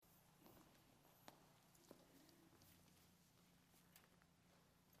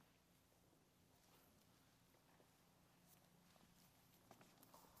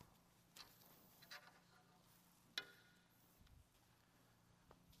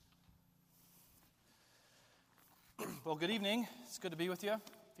Well, good evening. It's good to be with you.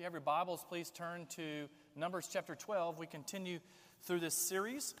 If you have your Bibles, please turn to Numbers chapter 12. We continue through this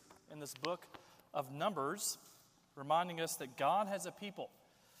series in this book of Numbers, reminding us that God has a people,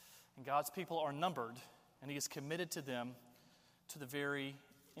 and God's people are numbered, and He is committed to them to the very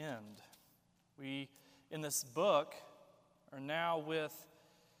end. We, in this book, are now with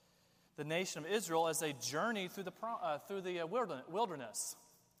the nation of Israel as they journey through the wilderness,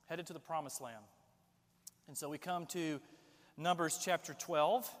 headed to the Promised Land. And so we come to Numbers chapter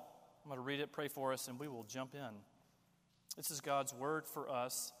 12. I'm going to read it, pray for us, and we will jump in. This is God's word for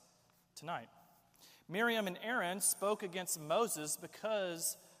us tonight. Miriam and Aaron spoke against Moses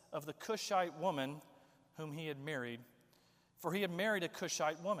because of the Cushite woman whom he had married, for he had married a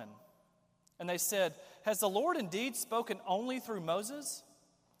Cushite woman. And they said, "Has the Lord indeed spoken only through Moses?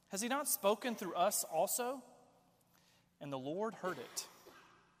 Has he not spoken through us also?" And the Lord heard it.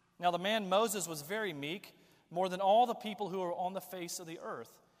 Now the man Moses was very meek, more than all the people who are on the face of the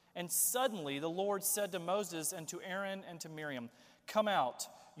earth. And suddenly the Lord said to Moses and to Aaron and to Miriam, "Come out,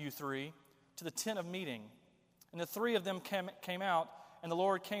 you three, to the tent of meeting." And the three of them came out, and the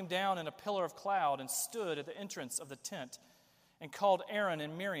Lord came down in a pillar of cloud and stood at the entrance of the tent and called Aaron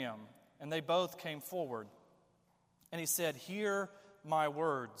and Miriam, and they both came forward. And he said, "Hear my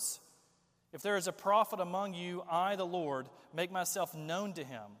words. If there is a prophet among you, I, the Lord, make myself known to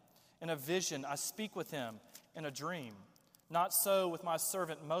him. In a vision I speak with him in a dream. Not so with my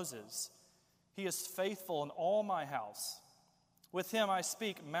servant Moses. He is faithful in all my house. With him I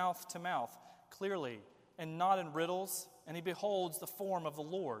speak mouth to mouth, clearly, and not in riddles, and he beholds the form of the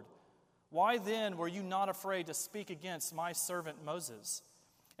Lord. Why then were you not afraid to speak against my servant Moses?"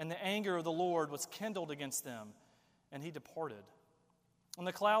 And the anger of the Lord was kindled against them, and he departed. When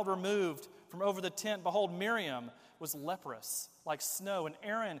the cloud removed from over the tent, behold, Miriam was leprous, like snow. And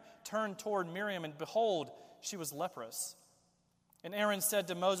Aaron turned toward Miriam, and behold, she was leprous. And Aaron said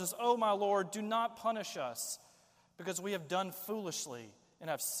to Moses, "O my Lord, do not punish us, because we have done foolishly and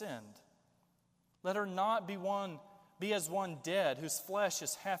have sinned. Let her not be as one dead, whose flesh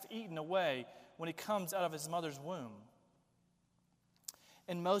is half eaten away when he comes out of his mother's womb."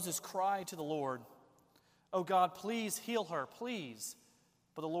 And Moses cried to the Lord, "O God, please heal her, please."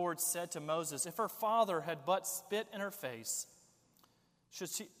 But the Lord said to Moses, "If her father had but spit in her face,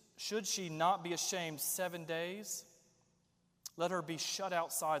 should she not be ashamed 7 days? Let her be shut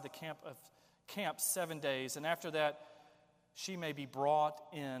outside the camp 7 days, and after that she may be brought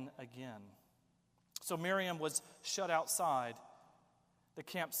in again." So Miriam was shut outside the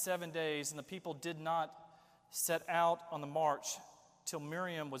camp 7 days, and the people did not set out on the march till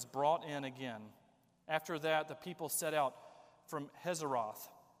Miriam was brought in again. After that, the people set out from Hazeroth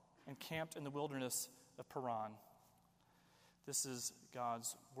and camped in the wilderness of Paran. This is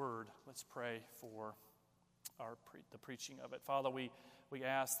God's word. Let's pray for the preaching of it. Father, we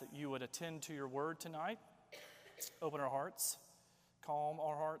ask that you would attend to your word tonight. Open our hearts, calm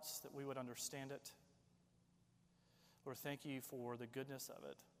our hearts, that we would understand it. Lord, thank you for the goodness of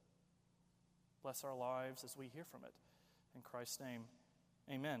it. Bless our lives as we hear from it. In Christ's name,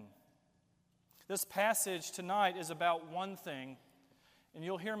 amen. This passage tonight is about one thing, and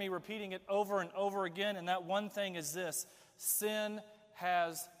you'll hear me repeating it over and over again, and that one thing is this: sin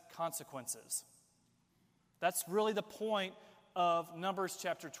has consequences. That's really the point of Numbers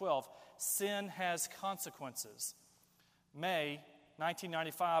chapter 12. Sin has consequences. May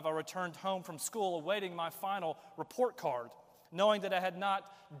 1995, I returned home from school awaiting my final report card, knowing that I had not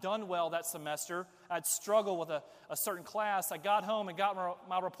done well that semester. I'd struggled with a certain class. I got home and got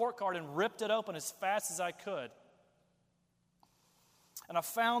my report card and ripped it open as fast as I could. And I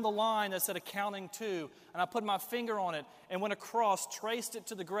found the line that said Accounting 2, and I put my finger on it and went across, traced it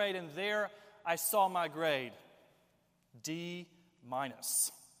to the grade, and there I saw my grade, D-.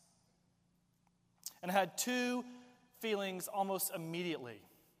 And I had two feelings almost immediately.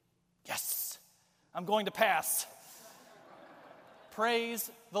 Yes, I'm going to pass. Praise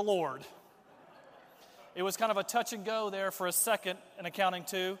the Lord. It was kind of a touch and go there for a second in Accounting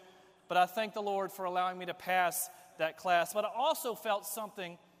 2, but I thank the Lord for allowing me to pass that class. But I also felt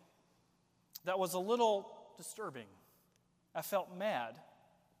something that was a little disturbing. I felt mad.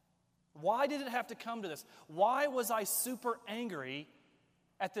 Why did it have to come to this? Why was I super angry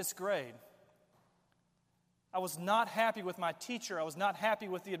at this grade? I was not happy with my teacher. I was not happy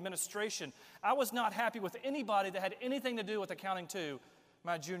with the administration. I was not happy with anybody that had anything to do with Accounting 2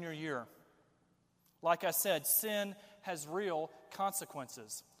 my junior year. Like I said, sin has real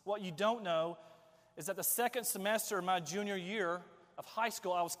consequences. What you don't know is that the second semester of my junior year of high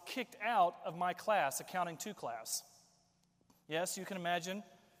school, I was kicked out of my class, Accounting 2 class. Yes, you can imagine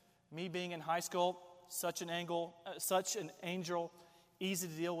me being in high school, such an angel, easy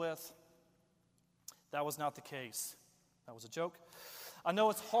to deal with. That was not the case. That was a joke. I know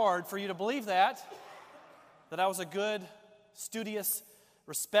it's hard for you to believe that I was a good, studious,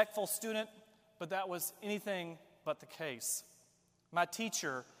 respectful student, but that was anything but the case. My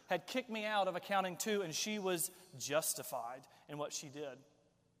teacher had kicked me out of accounting 2, and she was justified in what she did.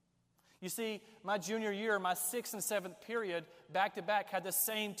 You see, my junior year, my 6th and 7th period, back-to-back, had the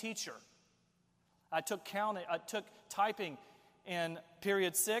same teacher. I took typing in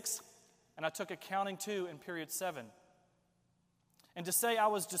period 6, and I took accounting 2 in period 7. And to say I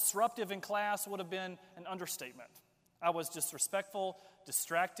was disruptive in class would have been an understatement. I was disrespectful,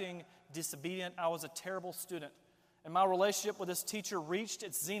 distracting, disobedient. I was a terrible student. And my relationship with this teacher reached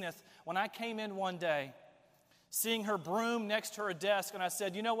its zenith when I came in one day, seeing her broom next to her desk, and I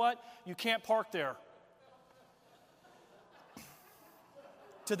said, "You know what? You can't park there."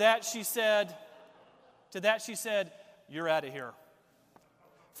 To that she said, "You're out of here."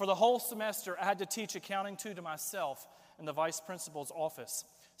 For the whole semester, I had to teach accounting 2 to myself in the vice principal's office.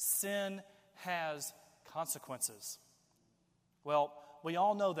 Sin has consequences. Well, we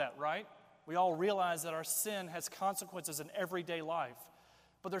all know that, right? We all realize that our sin has consequences in everyday life.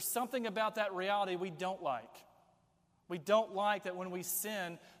 But there's something about that reality we don't like. We don't like that when we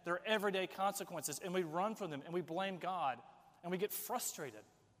sin, there are everyday consequences, and we run from them, and we blame God, and we get frustrated.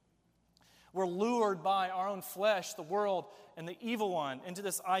 We're lured by our own flesh, the world, and the evil one into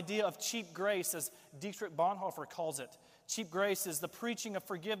this idea of cheap grace, as Dietrich Bonhoeffer calls it. Cheap grace is the preaching of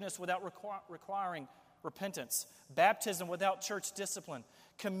forgiveness without requiring repentance, baptism without church discipline,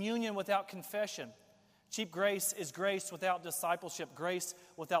 communion without confession. Cheap grace is grace without discipleship, grace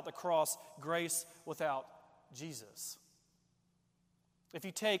without the cross, grace without Jesus. If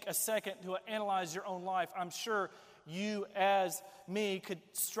you take a second to analyze your own life, I'm sure you, as me, could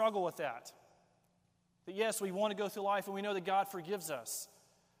struggle with that. That yes, we want to go through life and we know that God forgives us.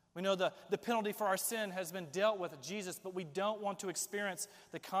 We know the penalty for our sin has been dealt with at Jesus, but we don't want to experience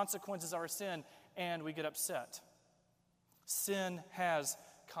the consequences of our sin, and we get upset. Sin has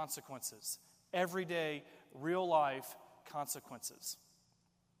consequences. Everyday, real life consequences.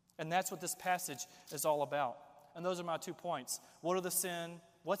 And that's what this passage is all about. And those are my 2 points. What's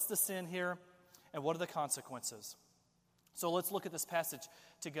the sin here? And what are the consequences? So let's look at this passage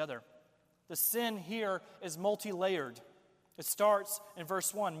together. The sin here is multi-layered. It starts in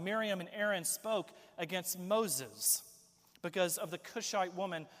verse 1. Miriam and Aaron spoke against Moses because of the Cushite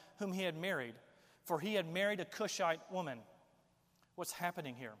woman whom he had married, for he had married a Cushite woman. What's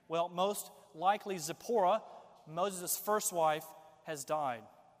happening here? Well, most likely Zipporah, Moses' first wife, has died,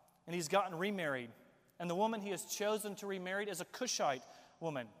 and he's gotten remarried. And the woman he has chosen to remarry is a Cushite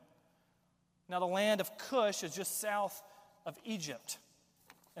woman. Now, the land of Cush is just south of Egypt,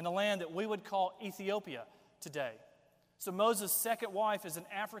 in the land that we would call Ethiopia today. So Moses' second wife is an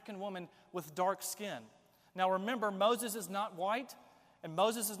African woman with dark skin. Now remember, Moses is not white, and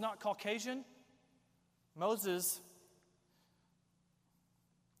Moses is not Caucasian. Moses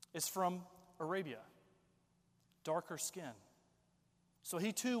is from Arabia, darker skin. So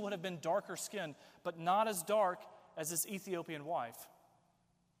he too would have been darker skinned, but not as dark as his Ethiopian wife.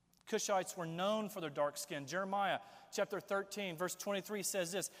 Cushites were known for their dark skin. Jeremiah chapter 13, verse 23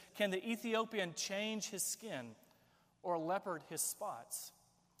 says this, "Can the Ethiopian change his skin, or a leopard his spots?"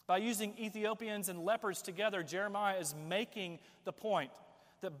 By using Ethiopians and leopards together, Jeremiah is making the point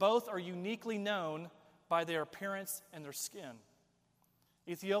that both are uniquely known by their appearance and their skin.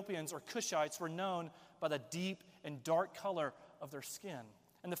 Ethiopians, or Cushites, were known by the deep and dark color of their skin.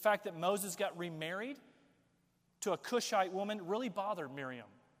 And the fact that Moses got remarried to a Cushite woman really bothered Miriam.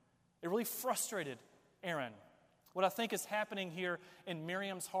 It really frustrated Aaron. What I think is happening here in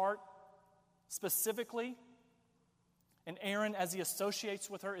Miriam's heart, specifically, and Aaron as he associates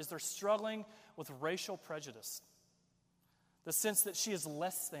with her, is they're struggling with racial prejudice. The sense that she is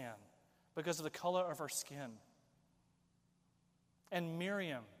less than because of the color of her skin. And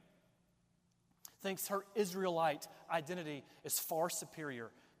Miriam thinks her Israelite identity is far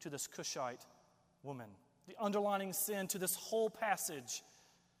superior to this Cushite woman. The underlying sin to this whole passage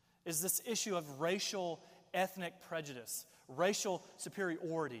is this issue of racial, ethnic prejudice, racial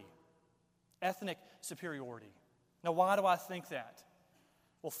superiority, ethnic superiority. Now, why do I think that?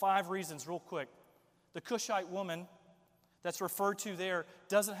 Well, 5 reasons real quick. The Cushite woman that's referred to there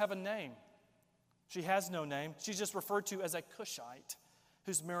doesn't have a name. She has no name. She's just referred to as a Cushite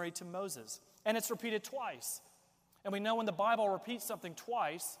who's married to Moses. And it's repeated twice. And we know when the Bible repeats something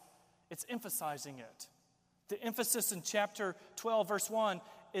twice, it's emphasizing it. The emphasis in chapter 12, verse 1,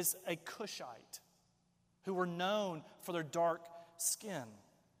 is a Cushite who were known for their dark skin.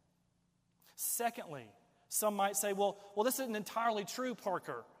 Secondly, some might say, well, this isn't entirely true,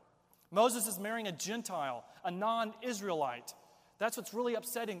 Parker. Moses is marrying a Gentile, a non-Israelite. That's what's really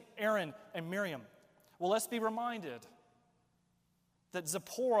upsetting Aaron and Miriam. Well, let's be reminded that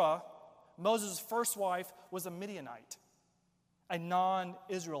Zipporah, Moses' first wife, was a Midianite, a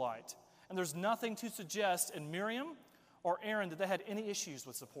non-Israelite. And there's nothing to suggest in Miriam or Aaron that they had any issues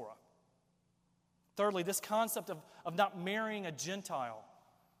with Zipporah. Thirdly, this concept of not marrying a Gentile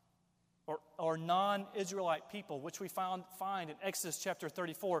or non-Israelite people, which we find in Exodus chapter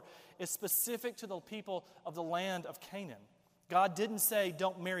 34, is specific to the people of the land of Canaan. God didn't say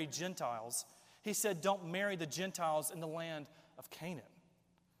don't marry Gentiles. He said don't marry the Gentiles in the land of Canaan.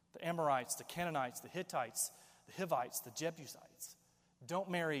 The Amorites, the Canaanites, the Hittites, the Hivites, the Jebusites. Don't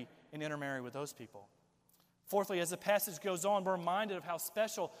marry and intermarry with those people. Fourthly, as the passage goes on, we're reminded of how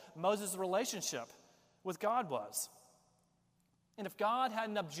special Moses' relationship with God was. And if God had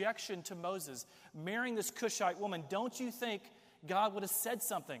an objection to Moses marrying this Cushite woman, don't you think God would have said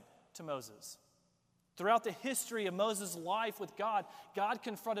something to Moses? Throughout the history of Moses' life with God, God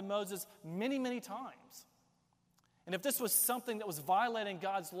confronted Moses many, many times. And if this was something that was violating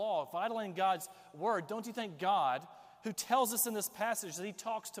God's law, violating God's word, don't you think God, who tells us in this passage that he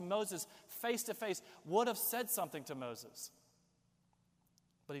talks to Moses face to face, would have said something to Moses?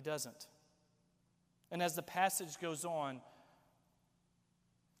 But he doesn't. And as the passage goes on,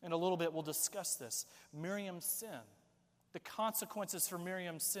 in a little bit we'll discuss this. Miriam's sin, the consequences for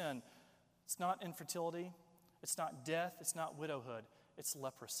Miriam's sin. It's not infertility, it's not death, it's not widowhood, it's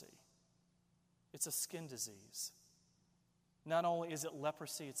leprosy. It's a skin disease. Not only is it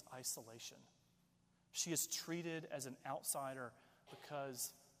leprosy, it's isolation. She is treated as an outsider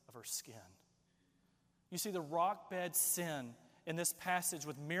because of her skin. You see, the rock-bed sin in this passage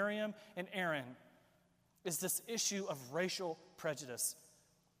with Miriam and Aaron is this issue of racial prejudice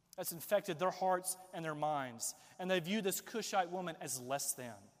that's infected their hearts and their minds. And they view this Cushite woman as less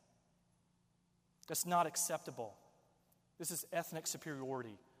than. That's not acceptable. This is ethnic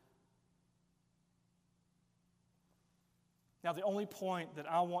superiority. Now, the only point that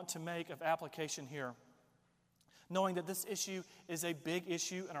I want to make of application here, knowing that this issue is a big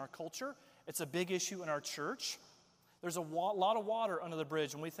issue in our culture, it's a big issue in our church. There's a lot of water under the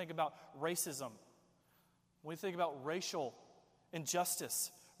bridge when we think about racism, when we think about racial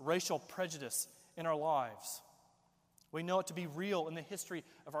injustice, racial prejudice in our lives. We know it to be real in the history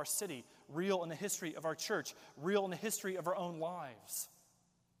of our city, real in the history of our church, real in the history of our own lives.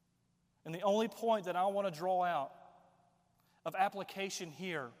 And the only point that I want to draw out of application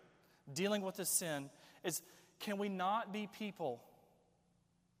here, dealing with this sin, is can we not be people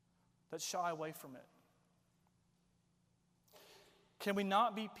that shy away from it? Can we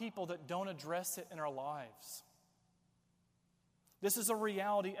not be people that don't address it in our lives? This is a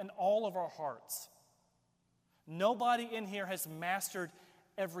reality in all of our hearts. Nobody in here has mastered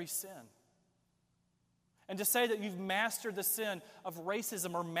every sin. And to say that you've mastered the sin of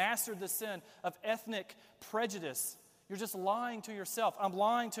racism or mastered the sin of ethnic prejudice, you're just lying to yourself. I'm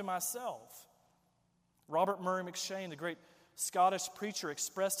lying to myself. Robert Murray McCheyne, the great Scottish preacher,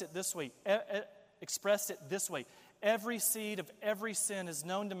 expressed it this way. Every seed of every sin is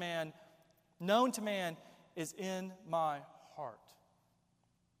known to man is in my heart.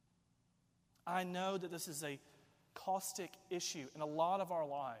 I know that this is a caustic issue in a lot of our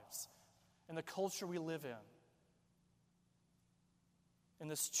lives, in the culture we live in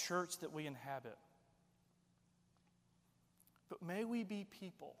this church that we inhabit. But may we be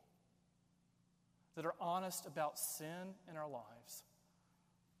people that are honest about sin in our lives.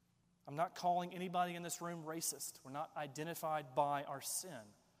 I'm not calling anybody in this room racist. We're not identified by our sin.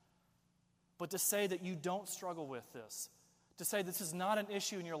 But to say that you don't struggle with this, to say this is not an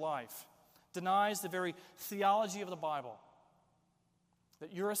issue in your life, denies the very theology of the Bible.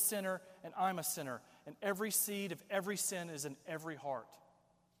 That you're a sinner and I'm a sinner, and every seed of every sin is in every heart.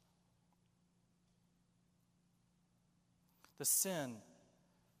 The sin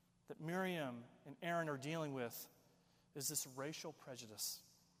that Miriam and Aaron are dealing with is this racial prejudice,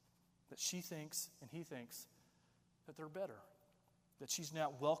 that she thinks and he thinks that they're better, that she's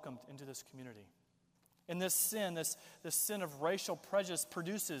not welcomed into this community. And this sin, this sin of racial prejudice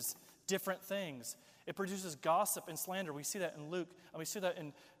produces different things. It produces gossip and slander. We see that in Luke, and we see that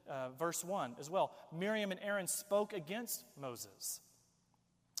in verse 1 as well. Miriam and Aaron spoke against Moses.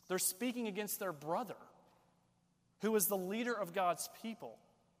 They're speaking against their brother, who is the leader of God's people.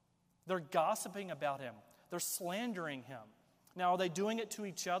 They're gossiping about him. They're slandering him. Now, are they doing it to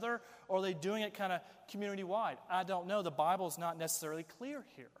each other, or are they doing it kind of community-wide? I don't know. The Bible's not necessarily clear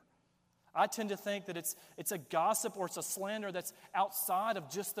here. I tend to think that it's a gossip or it's a slander that's outside of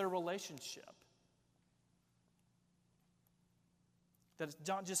just their relationship. That it's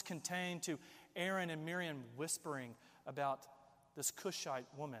not just contained to Aaron and Miriam whispering about this Cushite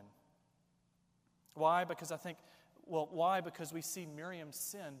woman. Why? Because Because we see Miriam's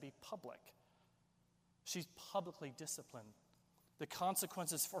sin be public. She's publicly disciplined. The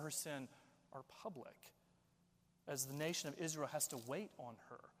consequences for her sin are public, as the nation of Israel has to wait on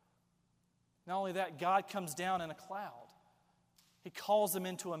her. Not only that, God comes down in a cloud. He calls them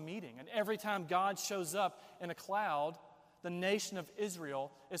into a meeting. And every time God shows up in a cloud, the nation of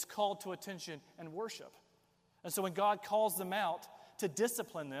Israel is called to attention and worship. And so when God calls them out to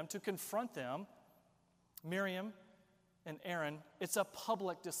discipline them, to confront them, Miriam and Aaron, it's a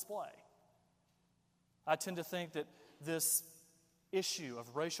public display. I tend to think that this issue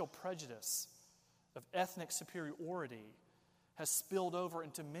of racial prejudice, of ethnic superiority, has spilled over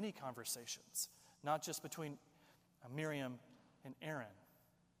into many conversations, not just between Miriam and Aaron.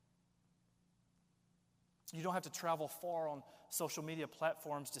 You don't have to travel far on social media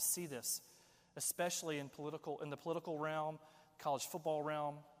platforms to see this, especially in the political realm, college football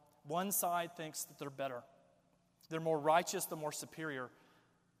realm. One side thinks that they're better. They're more righteous, they're more superior.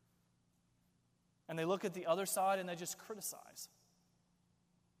 And they look at the other side and they just criticize.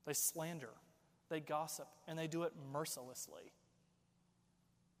 They slander, they gossip, and they do it mercilessly.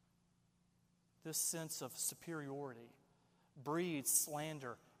 This sense of superiority breeds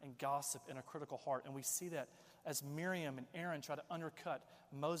slander and gossip in a critical heart. And we see that as Miriam and Aaron try to undercut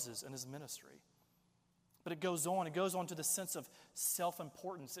Moses and his ministry. But it goes on to the sense of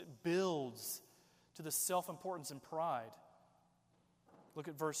self-importance. It builds to the self-importance and pride. Look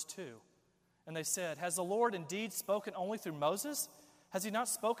at verse 2. And they said, "Has the Lord indeed spoken only through Moses? Has he not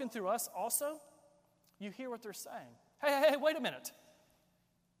spoken through us also?" You hear what they're saying. Hey, wait a minute.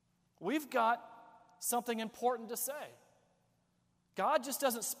 We've got something important to say. God just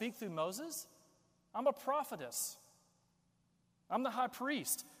doesn't speak through Moses. I'm a prophetess. I'm the high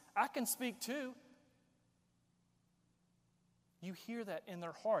priest. I can speak too. You hear that in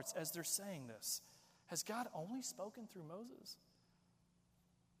their hearts as they're saying this. Has God only spoken through Moses?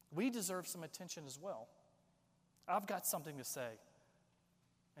 We deserve some attention as well. I've got something to say,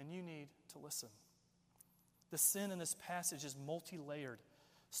 and you need to listen. The sin in this passage is multi-layered,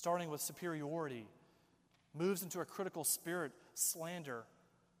 starting with superiority, moves into a critical spirit, slander,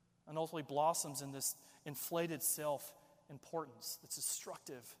 and ultimately blossoms in this inflated self-importance that's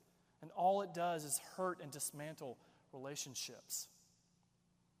destructive. And all it does is hurt and dismantle relationships.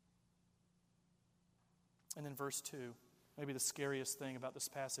 And then verse 2, maybe the scariest thing about this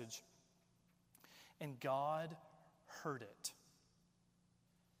passage. And God heard it.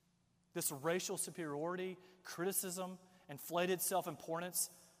 This racial superiority, criticism, inflated self-importance,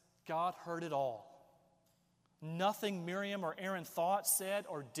 God heard it all. Nothing Miriam or Aaron thought, said,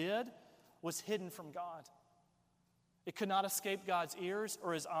 or did was hidden from God. It could not escape God's ears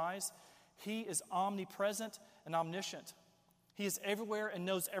or his eyes. He is omnipresent and omniscient. He is everywhere and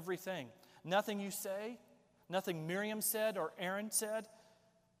knows everything. Nothing you say, nothing Miriam said or Aaron said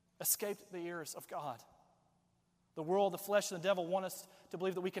escaped the ears of God. The world, the flesh, and the devil want us to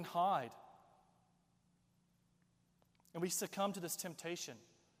believe that we can hide. And we succumb to this temptation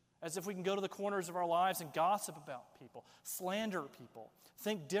as if we can go to the corners of our lives and gossip about people, slander people,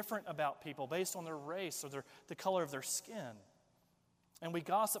 think different about people based on their race or the color of their skin. And we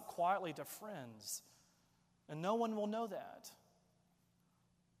gossip quietly to friends, and no one will know that.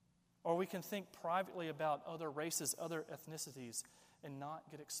 Or we can think privately about other races, other ethnicities, and not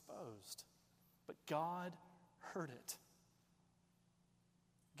get exposed. But God heard it.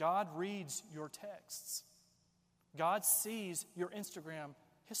 God reads your texts. God sees your Instagram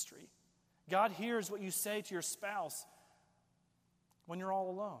history. God hears what you say to your spouse when you're all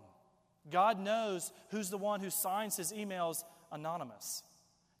alone. God knows who's the one who signs his emails anonymous.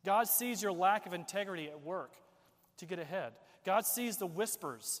 God sees your lack of integrity at work to get ahead. God sees the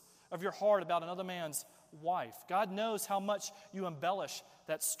whispers of your heart about another man's wife. God knows how much you embellish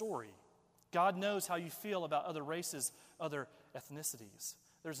that story. God knows how you feel about other races, other ethnicities.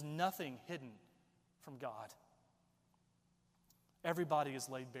 There's nothing hidden from God. Everybody is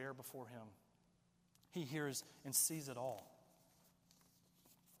laid bare before him. He hears and sees it all.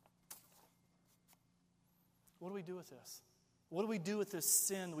 What do we do with this? What do we do with this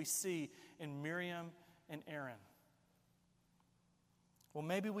sin we see in Miriam and Aaron? Well,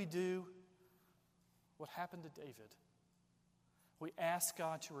 maybe we do what happened to David. We ask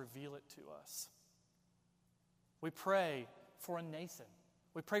God to reveal it to us. We pray for a Nathan.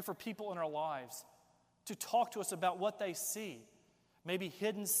 We pray for people in our lives to talk to us about what they see. maybe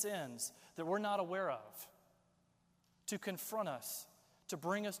hidden sins that we're not aware of, to confront us, to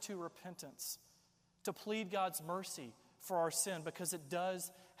bring us to repentance, to plead God's mercy for our sin, because it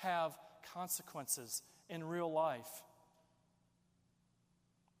does have consequences in real life.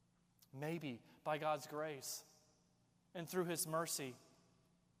 Maybe by God's grace and through His mercy,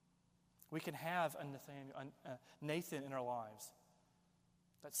 we can have a Nathan in our lives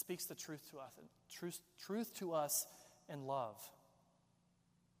that speaks the truth to us, truth to us in love.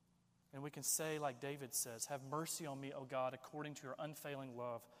 And we can say, like David says, "Have mercy on me, O God, according to your unfailing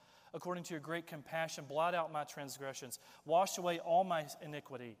love. According to your great compassion, blot out my transgressions. Wash away all my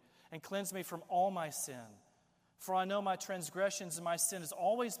iniquity and cleanse me from all my sin. For I know my transgressions and my sin is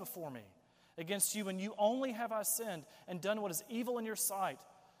always before me. Against you and you only have I sinned and done what is evil in your sight.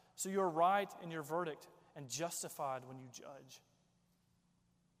 So you are right in your verdict and justified when you judge."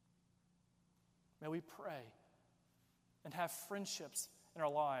 May we pray and have friendships in our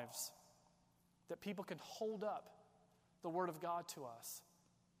lives that people can hold up the Word of God to us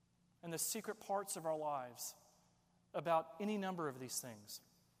and the secret parts of our lives about any number of these things: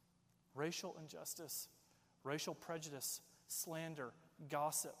 racial injustice, racial prejudice, slander,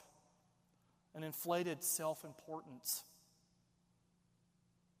 gossip, an inflated self-importance.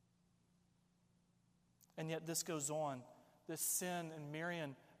 And yet this goes on. This sin in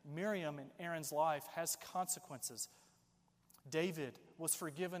Miriam and Aaron's life has consequences. David was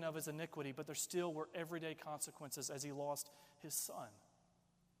forgiven of his iniquity, but there still were everyday consequences as he lost his son.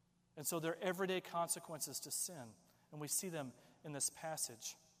 And so there are everyday consequences to sin, and we see them in this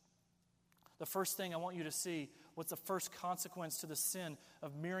passage. The first thing I want you to see, what's the first consequence to the sin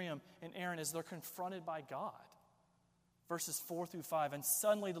of Miriam and Aaron, is they're confronted by God. Verses 4 through 5. "And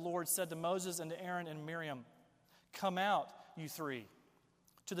suddenly the Lord said to Moses and to Aaron and Miriam, 'Come out, you three,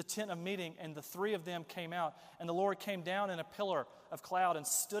 to the tent of meeting.' And the three of them came out. And the Lord came down in a pillar of cloud and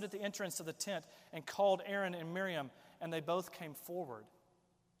stood at the entrance of the tent and called Aaron and Miriam, and they both came forward."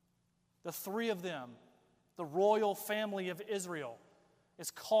 The three of them, the royal family of Israel,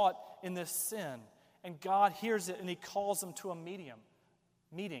 is caught in this sin. And God hears it and He calls them to a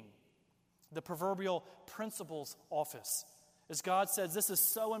meeting. The proverbial principal's office. As God says, "This is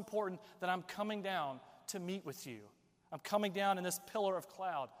so important that I'm coming down to meet with you. I'm coming down in this pillar of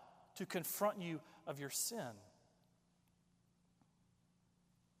cloud to confront you of your sin."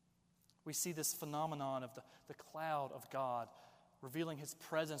 We see this phenomenon of the cloud of God revealing His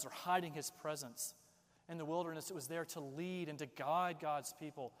presence or hiding His presence. In the wilderness, it was there to lead and to guide God's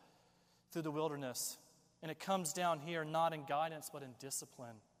people through the wilderness. And it comes down here not in guidance but in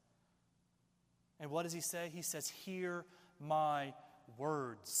discipline. And what does He say? He says, "Hear my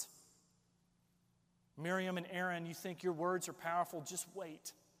words." Miriam and Aaron, you think your words are powerful? Just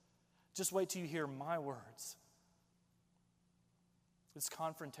wait. Just wait till you hear my words. This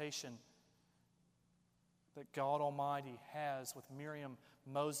confrontation that God Almighty has with Miriam,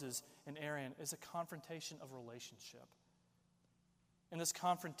 Moses, and Aaron is a confrontation of relationship. And this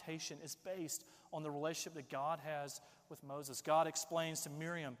confrontation is based on the relationship that God has with Moses. God explains to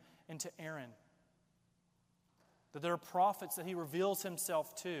Miriam and to Aaron that there are prophets that He reveals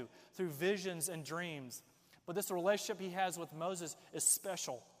Himself to through visions and dreams. But this relationship He has with Moses is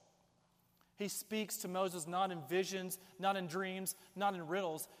special. He speaks to Moses not in visions, not in dreams, not in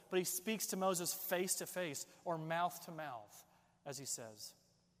riddles, but He speaks to Moses face to face or mouth to mouth, as He says.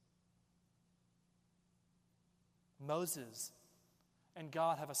 Moses and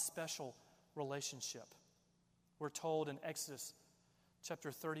God have a special relationship. We're told in Exodus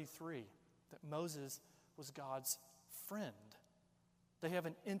chapter 33 that Moses was God's friend. They have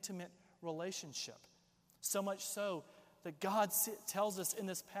an intimate relationship. So much so that God tells us in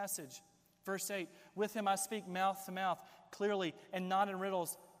this passage, verse 8, "With him I speak mouth to mouth, clearly and not in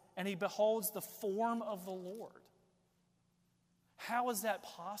riddles, and he beholds the form of the Lord." How is that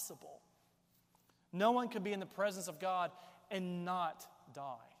possible? No one can be in the presence of God and not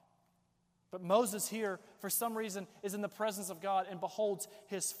die. But Moses here, for some reason, is in the presence of God and beholds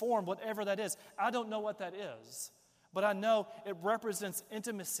His form, whatever that is. I don't know what that is, but I know it represents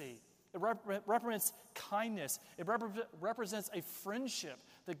intimacy. It represents kindness. It represents a friendship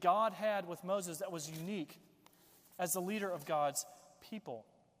that God had with Moses that was unique as the leader of God's people.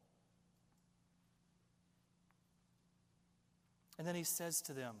 And then He says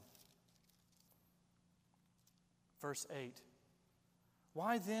to them, verse 8,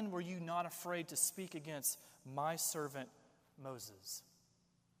 "Why then were you not afraid to speak against my servant Moses?"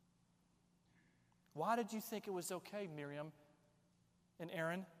 Why did you think it was okay, Miriam and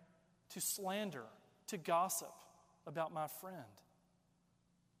Aaron, to slander, to gossip about my friend?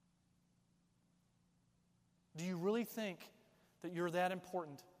 Do you really think that you're that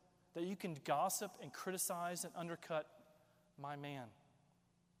important, that you can gossip and criticize and undercut my man?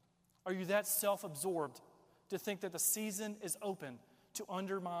 Are you that self-absorbed to think that the season is open to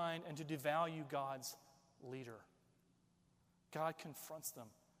undermine and to devalue God's leader? God confronts them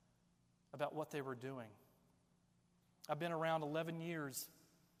about what they were doing. I've been around 11 years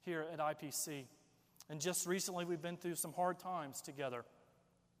here at IPC, and just recently we've been through some hard times together.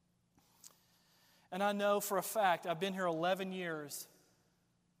 And I know for a fact, I've been here 11 years,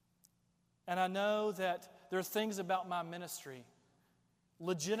 and I know that there are things about my ministry,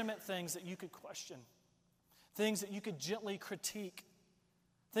 legitimate things that you could question, things that you could gently critique,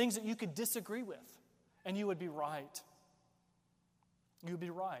 things that you could disagree with, and you would be right. You would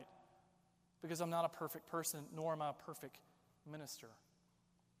be right, because I'm not a perfect person, nor am I a perfect minister.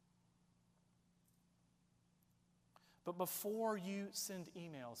 But before you send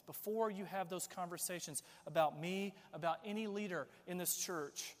emails, before you have those conversations about me, about any leader in this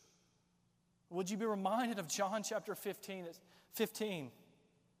church, would you be reminded of John chapter 15?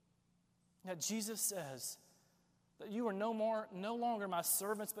 That Jesus says that you are no longer my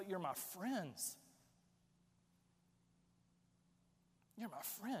servants, but you're my friends. You're my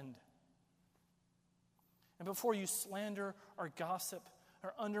friend. And before you slander or gossip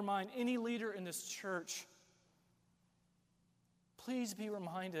or undermine any leader in this church, please be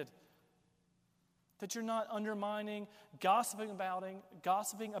reminded that you're not undermining, gossiping about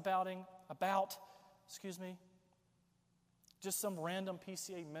just some random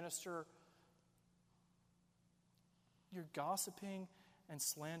PCA minister. You're gossiping and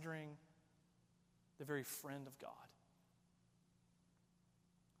slandering the very friend of God,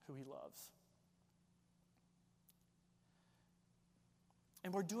 who He loves.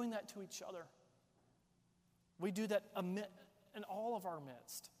 And we're doing that to each other. We do that in all of our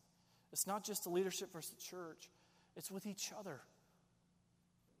midst. It's not just the leadership versus the church. It's with each other.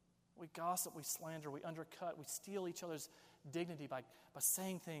 We gossip, we slander, we undercut, we steal each other's dignity by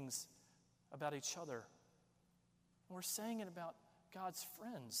saying things about each other. And we're saying it about God's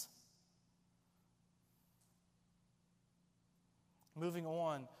friends. Moving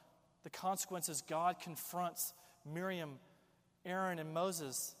on, the consequences, God confronts Miriam, Aaron, and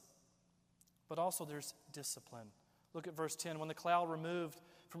Moses, but also there's discipline. Look at verse 10. When the cloud removed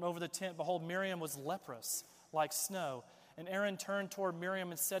from over the tent, behold, Miriam was leprous like snow. And Aaron turned toward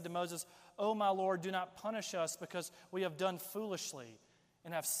Miriam and said to Moses, "O my Lord, do not punish us, because we have done foolishly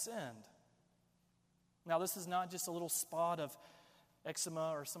and have sinned." Now, this is not just a little spot of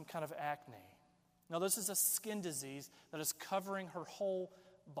eczema or some kind of acne. No, this is a skin disease that is covering her whole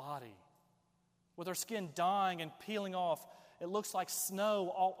body. With her skin dying and peeling off, it looks like snow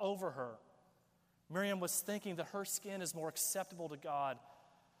all over her. Miriam was thinking that her skin is more acceptable to God.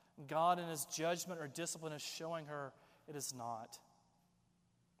 God, in His judgment or discipline, is showing her it is not.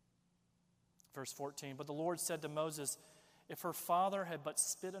 Verse 14, but the Lord said to Moses, "If her father had but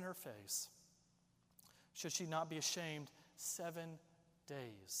spit in her face, should she not be ashamed 7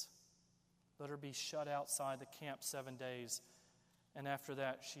 days? Let her be shut outside the camp 7 days, and after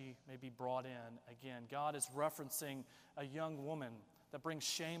that she may be brought in again." God is referencing a young woman that brings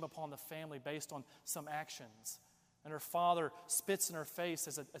shame upon the family based on some actions. And her father spits in her face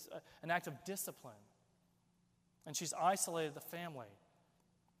as an act of discipline. And she's isolated the family.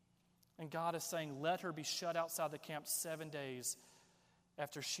 And God is saying, let her be shut outside the camp 7 days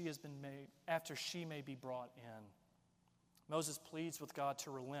after she may be brought in. Moses pleads with God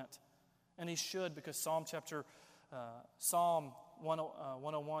to relent. And he should, because Psalm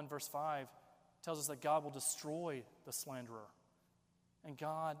 101 verse 5 tells us that God will destroy the slanderer. And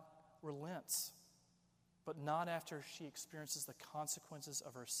God relents, but not after she experiences the consequences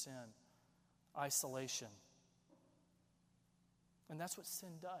of her sin, isolation. And that's what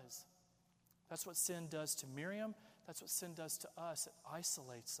sin does. That's what sin does to Miriam. That's what sin does to us. It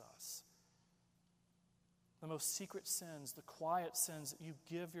isolates us. The most secret sins, the quiet sins that you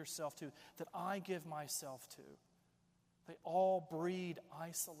give yourself to, that I give myself to, they all breed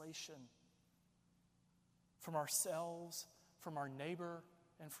isolation from ourselves, from our neighbor,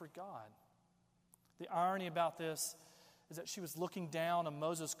 and for God. The irony about this is that she was looking down on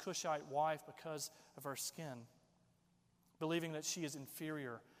Moses' Cushite wife because of her skin, believing that she is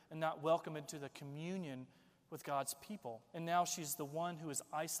inferior and not welcome into the communion with God's people. And now she's the one who is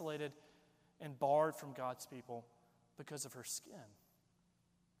isolated and barred from God's people because of her skin.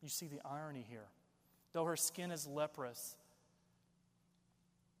 You see the irony here. Though her skin is leprous,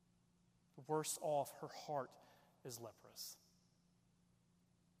 worse off, her heart is leprous.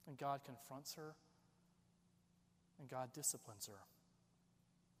 And God confronts her, and God disciplines her.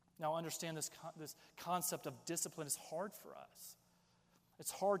 Now, understand this concept of discipline is hard for us.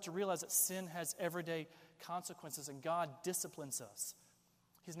 It's hard to realize that sin has everyday consequences, and God disciplines us.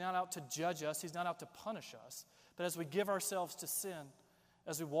 He's not out to judge us. He's not out to punish us. But as we give ourselves to sin,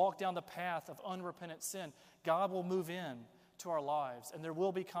 as we walk down the path of unrepentant sin, God will move in to our lives, and there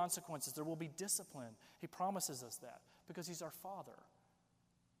will be consequences. There will be discipline. He promises us that because He's our Father.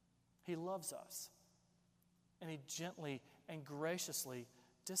 He loves us, and He gently and graciously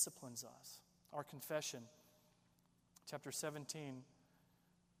disciplines us. Our confession, chapter 17,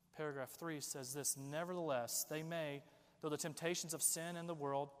 paragraph 3 says this: "Nevertheless, they may, though the temptations of sin in the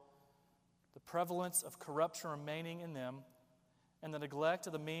world, the prevalence of corruption remaining in them, and the neglect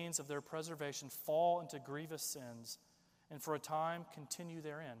of the means of their preservation fall into grievous sins, and for a time continue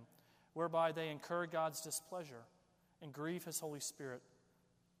therein, whereby they incur God's displeasure and grieve His Holy Spirit,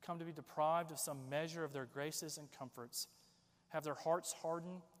 come to be deprived of some measure of their graces and comforts, have their hearts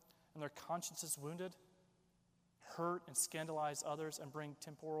hardened and their consciences wounded, hurt and scandalize others, and bring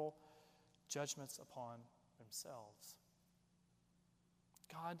temporal judgments upon themselves."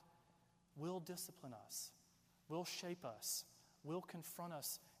 God will discipline us, will shape us, will confront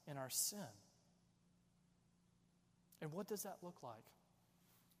us in our sin. And what does that look like?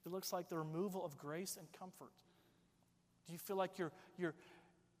 It looks like the removal of grace and comfort. Do you feel like you're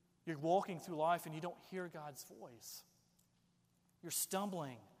walking through life and you don't hear God's voice? You're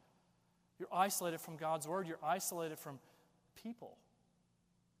stumbling. You're isolated from God's word. You're isolated from people.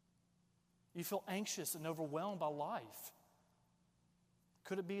 You feel anxious and overwhelmed by life.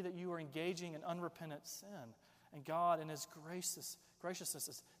 Could it be that you are engaging in unrepentant sin, and God in His graciousness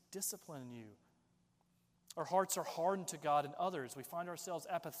is disciplining you? Our hearts are hardened to God and others. We find ourselves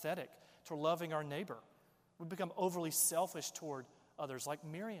apathetic to loving our neighbor. We become overly selfish toward others, like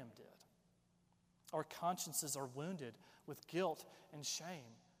Miriam did. Our consciences are wounded with guilt and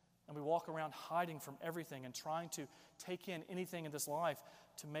shame, and we walk around hiding from everything and trying to take in anything in this life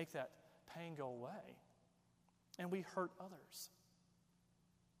to make that pain go away. And we hurt others.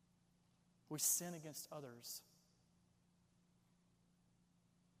 We sin against others.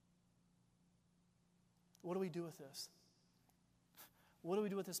 What do we do with this? What do we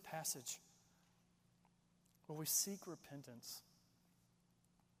do with this passage? Well, we seek repentance.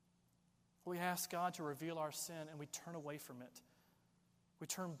 We ask God to reveal our sin, and we turn away from it. We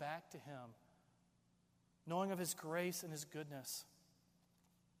turn back to Him, knowing of His grace and His goodness.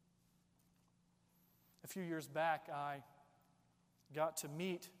 A few years back, I got to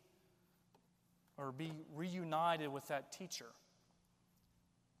meet or be reunited with that teacher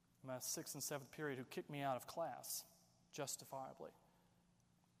in my 6th and 7th period who kicked me out of class, justifiably.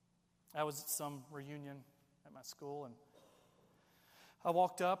 I was at some reunion at my school, and I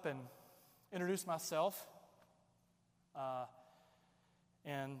walked up and introduced myself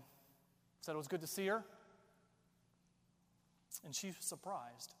and said it was good to see her. And she was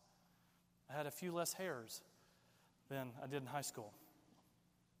surprised. I had a few less hairs than I did in high school.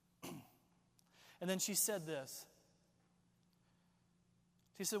 And then she said this.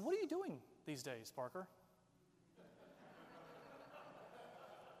 She said, "What are you doing these days, Parker?"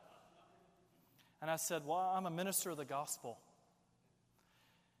 And I said, "Well, I'm a minister of the gospel."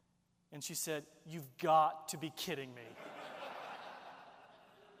 And she said, "You've got to be kidding me."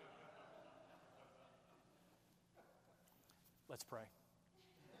 Let's pray.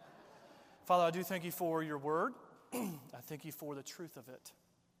 Father, I do thank You for Your word. I thank You for the truth of it.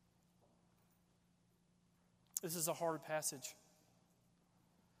 This is a hard passage.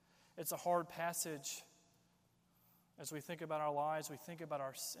 It's a hard passage as we think about our lives, we think about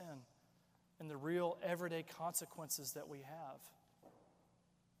our sin and the real everyday consequences that we have.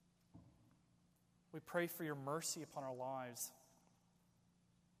 We pray for Your mercy upon our lives.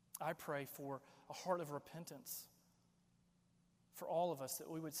 I pray for a heart of repentance for all of us, that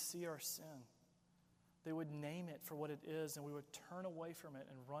we would see our sin, they would name it for what it is, and we would turn away from it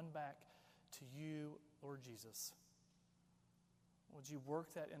and run back to You, Lord Jesus. Would You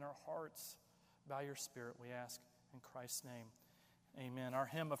work that in our hearts by Your Spirit, we ask in Christ's name. Amen. Our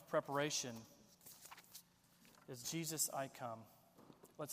hymn of preparation is "Jesus, I Come."